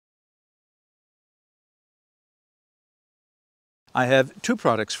I have two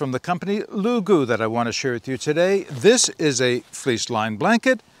products from the company LOOGU that I want to share with you today. This is a fleece lined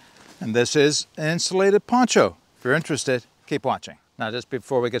blanket, and this is an insulated poncho. If you're interested, keep watching. Now, just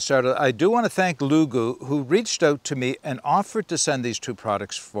before we get started, I do want to thank LOOGU, who reached out to me and offered to send these two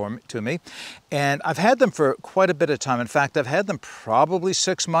products to me. And I've had them for quite a bit of time. In fact, I've had them probably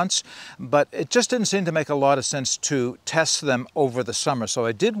 6 months, but it just didn't seem to make a lot of sense to test them over the summer. So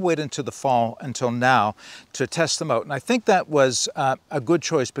I did wait until the fall, until now, to test them out. And I think that was a good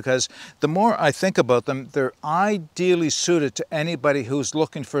choice, because the more I think about them, they're ideally suited to anybody who's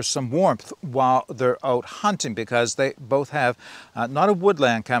looking for some warmth while they're out hunting, because they both have not a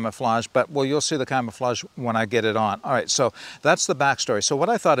woodland camouflage, but well, you'll see the camouflage when I get it on. All right, so that's the backstory. So what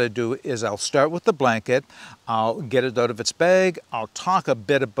I thought I'd do is I'll start with the blanket. I'll get it out of its bag. I'll talk a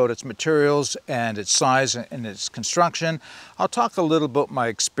bit about its materials and its size and its construction. I'll talk a little about my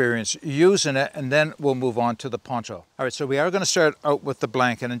experience using it, and then we'll move on to the poncho. All right, so we are going to start out with the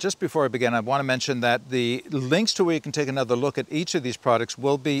blanket. And just before I begin, I want to mention that the links to where you can take another look at each of these products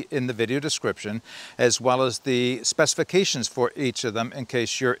will be in the video description, as well as the specifications for each of them in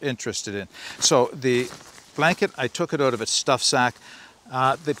case you're interested in. So the blanket, I took it out of its stuff sack.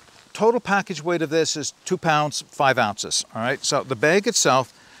 The total package weight of this is 2 pounds, 5 ounces. All right, so the bag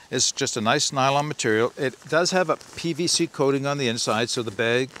itself is just a nice nylon material. It does have a PVC coating on the inside, so the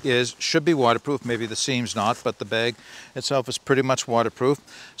bag should be waterproof. Maybe the seam's not, but the bag itself is pretty much waterproof.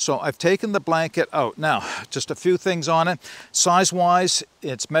 So I've taken the blanket out. Now, just a few things on it. Size-wise,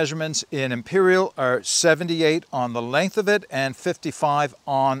 its measurements in imperial are 78 on the length of it and 55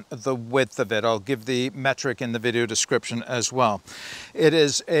 on the width of it. I'll give the metric in the video description as well. It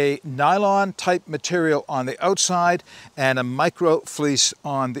is a nylon type material on the outside and a micro fleece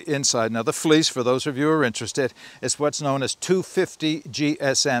on the inside. Now, the fleece, for those of you who are interested, is what's known as 250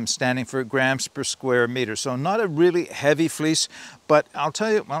 GSM, standing for grams per square meter. So not a really heavy fleece, but I'll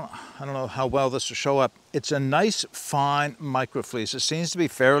tell you, well, I don't know how well this will show up. It's a nice, fine micro fleece. It seems to be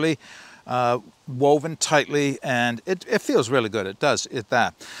fairly woven tightly, and it feels really good. It does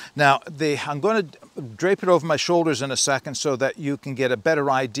that. Now, I'm going to drape it over my shoulders in a second so that you can get a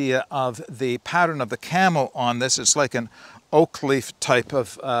better idea of the pattern of the camo on this. It's like an oak leaf type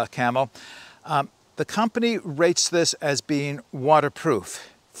of camo. The company rates this as being waterproof.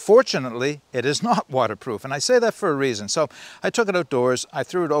 Fortunately, it is not waterproof, and I say that for a reason. So I took it outdoors, I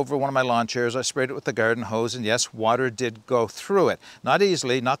threw it over one of my lawn chairs, I sprayed it with the garden hose, and yes, water did go through it. Not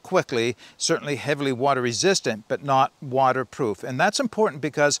easily, not quickly, certainly heavily water resistant, but not waterproof. And that's important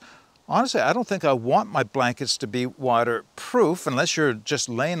because honestly, I don't think I want my blankets to be waterproof unless you're just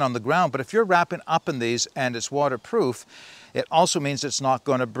laying on the ground. But if you're wrapping up in these and it's waterproof, it also means it's not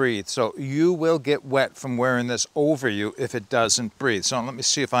going to breathe. So you will get wet from wearing this over you if it doesn't breathe. So let me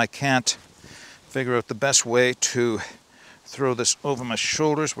see if I can't figure out the best way to throw this over my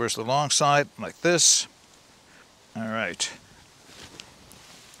shoulders. Where's the long side? Like this. All right.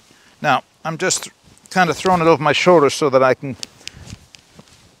 Now, I'm just kind of throwing it over my shoulders so that I can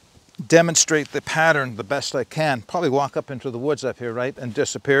demonstrate the pattern the best I can. Probably walk up into the woods up here, right, and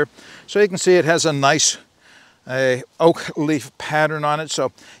disappear. So you can see it has a nice oak leaf pattern on it.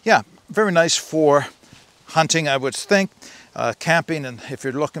 So yeah, very nice for hunting, I would think, camping, and if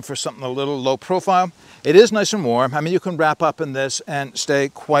you're looking for something a little low profile. It is nice and warm. I mean, you can wrap up in this and stay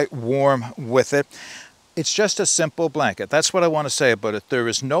quite warm with it. It's just a simple blanket. That's what I want to say about it. There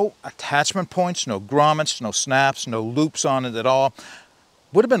is no attachment points, no grommets, no snaps, no loops on it at all.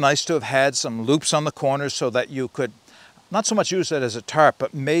 Would have been nice to have had some loops on the corners so that you could not so much use it as a tarp,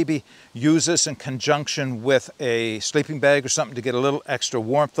 but maybe use this in conjunction with a sleeping bag or something to get a little extra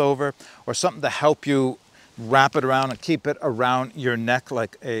warmth over, or something to help you wrap it around and keep it around your neck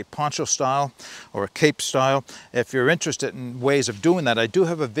like a poncho style or a cape style. If you're interested in ways of doing that, I do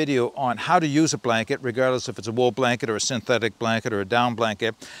have a video on how to use a blanket, regardless if it's a wool blanket or a synthetic blanket or a down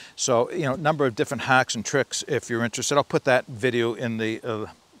blanket. So, you know, a number of different hacks and tricks if you're interested. I'll put that video in the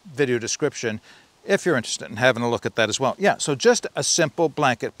video description if you're interested in having a look at that as well. Yeah, so just a simple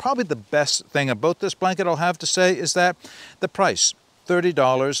blanket. Probably the best thing about this blanket I'll have to say is that the price,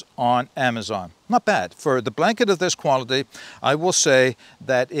 $30 on Amazon. Not bad. For the blanket of this quality, I will say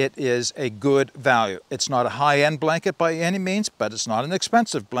that it is a good value. It's not a high-end blanket by any means, but it's not an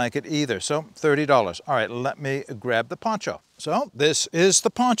expensive blanket either. So $30. All right, let me grab the poncho. So this is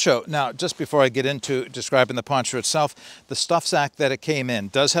the poncho. Now, just before I get into describing the poncho itself, the stuff sack that it came in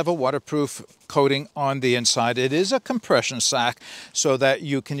does have a waterproof coating on the inside. It is a compression sack so that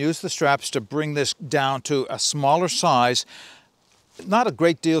you can use the straps to bring this down to a smaller size. not a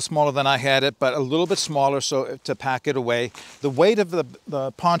great deal smaller than I had it, but a little bit smaller so to pack it away. The weight of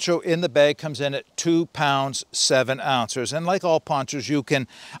the poncho in the bag comes in at 2 pounds 7 ounces. And like all ponchos, you can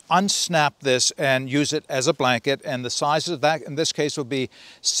unsnap this and use it as a blanket. And the size of that in this case will be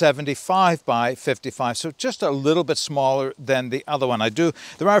 75 by 55. So just a little bit smaller than the other one.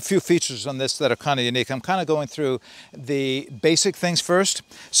 There are a few features on this that are kind of unique. I'm kind of going through the basic things first.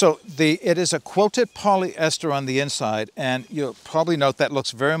 So it is a quilted polyester on the inside, and you'll probably note that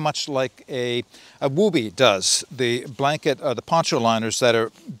looks very much like a woobie does. The blanket, the poncho liners that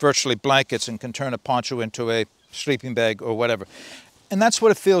are virtually blankets and can turn a poncho into a sleeping bag or whatever. And that's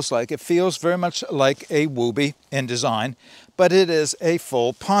what it feels like. It feels very much like a woobie in design, but it is a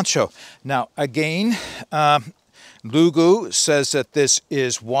full poncho. Now, again, LOOGU says that this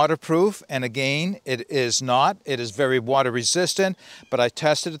is waterproof, and again, it is not. It is very water resistant, but I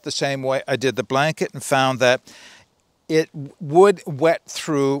tested it the same way I did the blanket and found that it would wet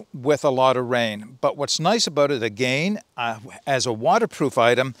through with a lot of rain. But what's nice about it, again, as a waterproof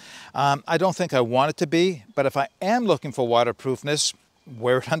item, I don't think I want it to be, but if I am looking for waterproofness,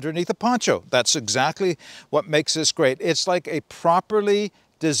 wear it underneath a poncho. That's exactly what makes this great. It's like a properly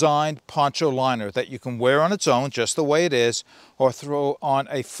designed poncho liner that you can wear on its own just the way it is, or throw on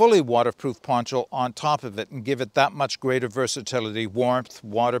a fully waterproof poncho on top of it and give it that much greater versatility, warmth,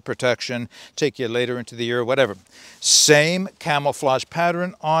 water protection, take you later into the year, whatever. Same camouflage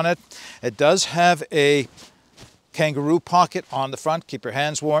pattern on it. It does have a kangaroo pocket on the front, keep your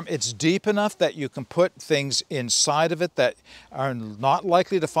hands warm. It's deep enough that you can put things inside of it that are not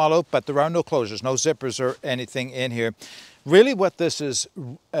likely to follow, but there are no closures, no zippers or anything in here. Really what this is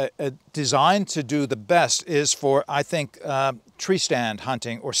designed to do the best is for, I think, tree stand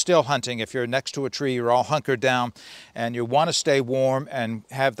hunting or still hunting. If you're next to a tree, you're all hunkered down and you want to stay warm and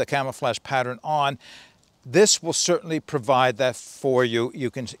have the camouflage pattern on, this will certainly provide that for you.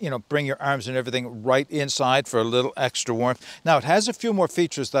 You can, bring your arms and everything right inside for a little extra warmth. Now, it has a few more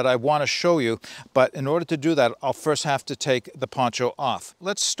features that I want to show you, but in order to do that, I'll first have to take the poncho off.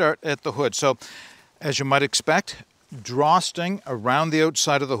 Let's start at the hood. So, as you might expect, drawstring around the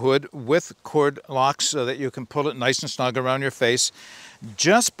outside of the hood with cord locks so that you can pull it nice and snug around your face.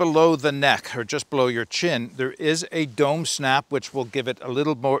 Just below the neck, or just below your chin, there is a dome snap which will give it a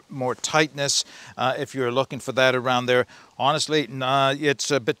little more tightness if you're looking for that around there. Honestly,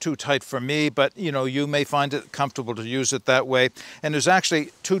 it's a bit too tight for me, but you may find it comfortable to use it that way. And there's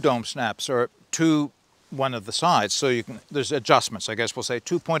actually 2 dome snaps, or one of the sides, so there's adjustments, I guess we'll say,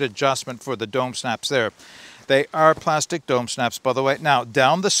 2-point adjustment for the dome snaps there. They are plastic dome snaps, by the way. Now,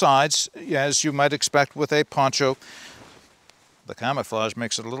 down the sides, as you might expect with a poncho, the camouflage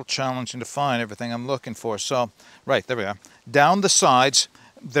makes it a little challenging to find everything I'm looking for. So, right, there we are. Down the sides,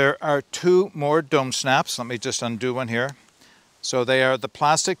 there are 2 more dome snaps. Let me just undo one here. So they are the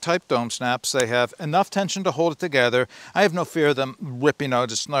plastic type dome snaps. They have enough tension to hold it together. I have no fear of them ripping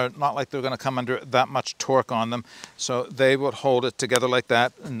out. It's not like they're going to come under that much torque on them. So they will hold it together like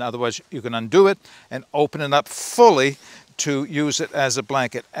that. And otherwise, you can undo it and open it up fully to use it as a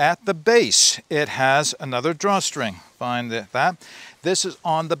blanket. At the base, it has another drawstring. Find that. This is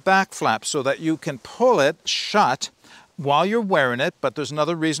on the back flap so that you can pull it shut while you're wearing it, but there's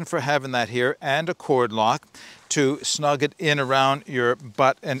another reason for having that here, and a cord lock to snug it in around your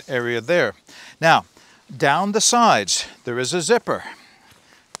butt and area there. Now, down the sides, there is a zipper.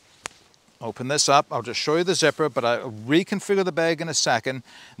 Open this up. I'll just show you the zipper, but I'll reconfigure the bag in a second.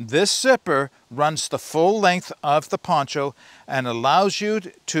 This zipper runs the full length of the poncho and allows you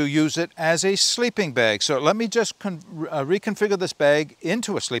to use it as a sleeping bag. So let me just reconfigure this bag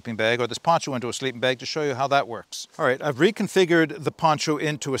into a sleeping bag, or this poncho into a sleeping bag, to show you how that works. All right, I've reconfigured the poncho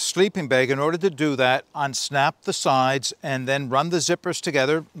into a sleeping bag. In order to do that, unsnap the sides and then run the zippers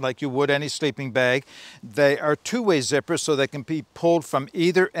together like you would any sleeping bag. They are 2-way zippers, so they can be pulled from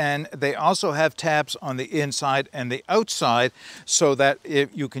either end. They also have tabs on the inside and the outside so that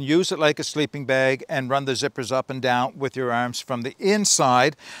you can use it like a sleeping bag and run the zippers up and down with your arms from the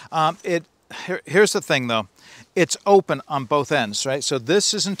inside. Here's the thing though, it's open on both ends, right? So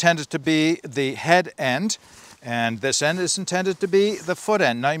this is intended to be the head end, and this end is intended to be the foot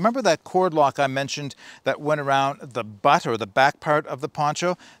end. Now, you remember that cord lock I mentioned that went around the butt or the back part of the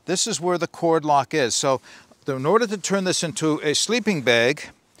poncho? This is where the cord lock is. So in order to turn this into a sleeping bag,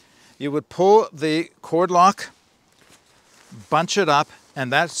 you would pull the cord lock, bunch it up, and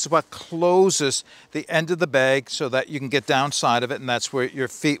that's what closes the end of the bag so that you can get downside of it, and that's where your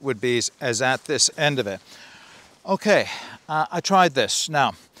feet would be, as at this end of it. Okay, I tried this.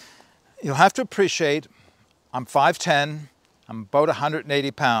 Now, you'll have to appreciate I'm 5'10", I'm about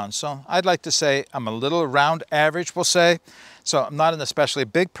 180 pounds. So I'd like to say I'm a little around average, we'll say. So I'm not an especially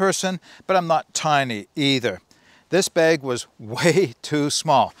big person, but I'm not tiny either. This bag was way too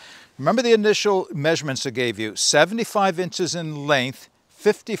small. Remember the initial measurements I gave you, 75 inches in length,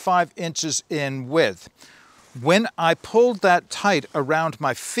 55 inches in width. When I pulled that tight around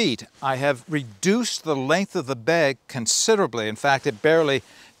my feet, I have reduced the length of the bag considerably. In fact, it barely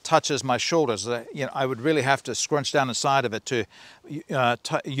touches my shoulders. I would really have to scrunch down inside of it to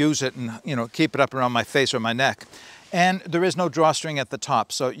use it and keep it up around my face or my neck. And there is no drawstring at the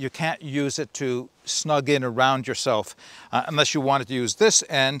top, so you can't use it to snug in around yourself unless you wanted to use this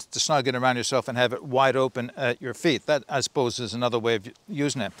end to snug in around yourself and have it wide open at your feet. That, I suppose, is another way of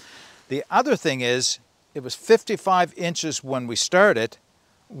using it. The other thing is, it was 55 inches when we started.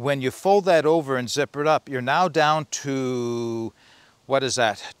 When you fold that over and zip it up, you're now down to, what is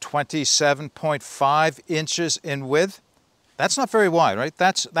that, 27.5 inches in width. That's not very wide, right?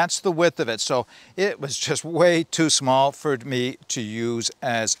 That's the width of it. So it was just way too small for me to use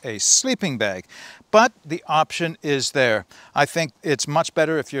as a sleeping bag. But the option is there. I think it's much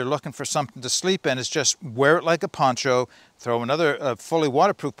better if you're looking for something to sleep in, is just wear it like a poncho, throw another fully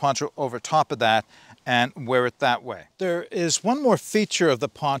waterproof poncho over top of that, and wear it that way. There is one more feature of the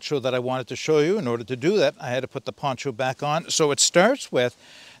poncho that I wanted to show you. In order to do that, I had to put the poncho back on. So it starts with,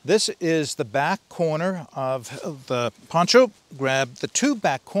 this is the back corner of the poncho. Grab the two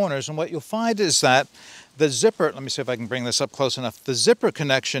back corners, and what you'll find is that the zipper, let me see if I can bring this up close enough. The zipper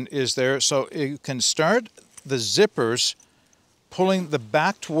connection is there, so you can start the zippers pulling the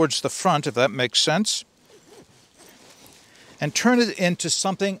back towards the front, if that makes sense, and turn it into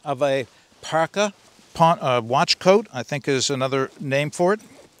something of a parka, watch coat, I think is another name for it.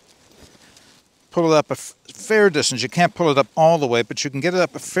 Pull it up a fair distance. You can't pull it up all the way, but you can get it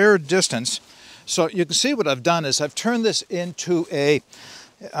up a fair distance. So you can see what I've done is I've turned this into a,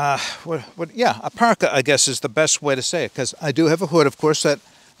 a parka, I guess is the best way to say it, because I do have a hood, of course, that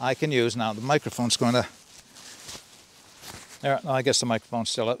I can use. Now the microphone's going to, there, I guess the microphone's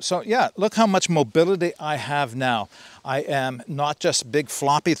still up. So yeah, look how much mobility I have now. I am not just a big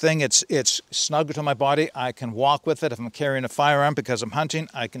floppy thing, it's snug to my body. I can walk with it. If I'm carrying a firearm because I'm hunting,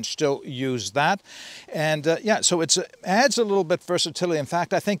 I can still use that. And yeah, so it adds a little bit versatility. In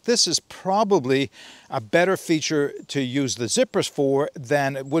fact, I think this is probably a better feature to use the zippers for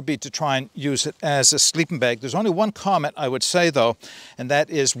than it would be to try and use it as a sleeping bag. There's only one comment I would say though, and that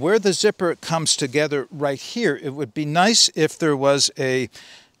is where the zipper comes together right here, it would be nice if there was a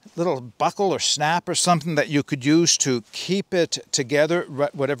little buckle or snap or something that you could use to keep it together,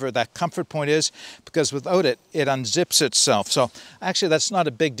 whatever that comfort point is, because without it, it unzips itself. So actually that's not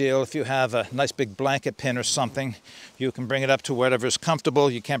a big deal. If you have a nice big blanket pin or something, you can bring it up to whatever is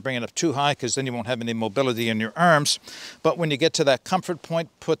comfortable. You can't bring it up too high because then you won't have any mobility in your arms. But when you get to that comfort point,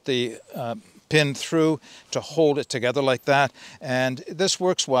 put the pin through to hold it together like that. And this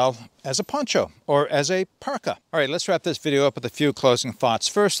works well as a poncho or as a parka. All right, let's wrap this video up with a few closing thoughts.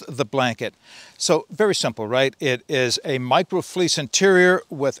 First, the blanket. So very simple, right? It is a micro fleece interior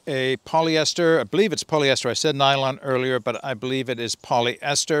with a polyester, I believe it's polyester. I said nylon earlier, but I believe it is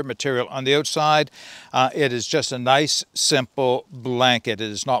polyester material on the outside. It is just a nice, simple blanket. It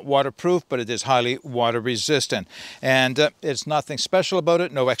is not waterproof, but it is highly water resistant. And it's nothing special about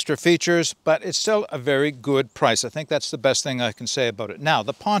it, no extra features, but it's still a very good price. I think that's the best thing I can say about it. Now,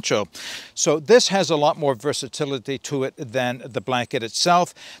 the poncho. So this has a lot more versatility to it than the blanket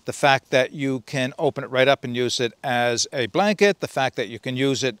itself. The fact that you can open it right up and use it as a blanket, the fact that you can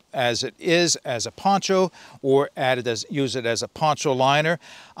use it as it is as a poncho, or use it as a poncho liner.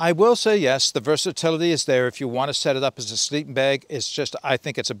 I will say yes, the versatility is there if you want to set it up as a sleeping bag. It's just, I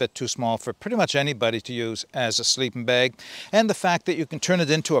think it's a bit too small for pretty much anybody to use as a sleeping bag. And the fact that you can turn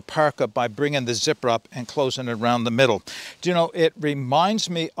it into a parka by bringing the zipper up and closing it around the middle. Do you know, it reminds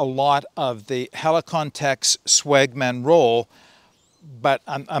me a lot of the Helicontex Swagman roll, but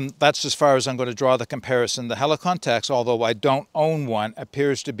that's as far as I'm going to draw the comparison. The Helicontex, although I don't own one,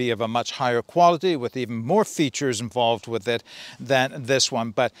 appears to be of a much higher quality with even more features involved with it than this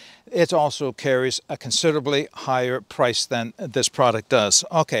one, but it also carries a considerably higher price than this product does.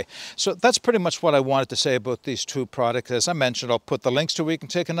 Okay, so that's pretty much what I wanted to say about these two products. As I mentioned, I'll put the links to where you can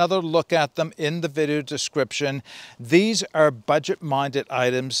take another look at them in the video description. These are budget-minded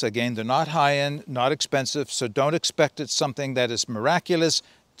items. Again, they're not high-end, not expensive, so don't expect it's something that is miraculous.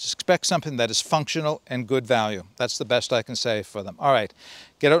 Just expect something that is functional and good value. That's the best I can say for them. All right,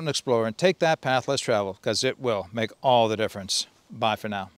 get out and explore and take that path, let's travel, because it will make all the difference. Bye for now.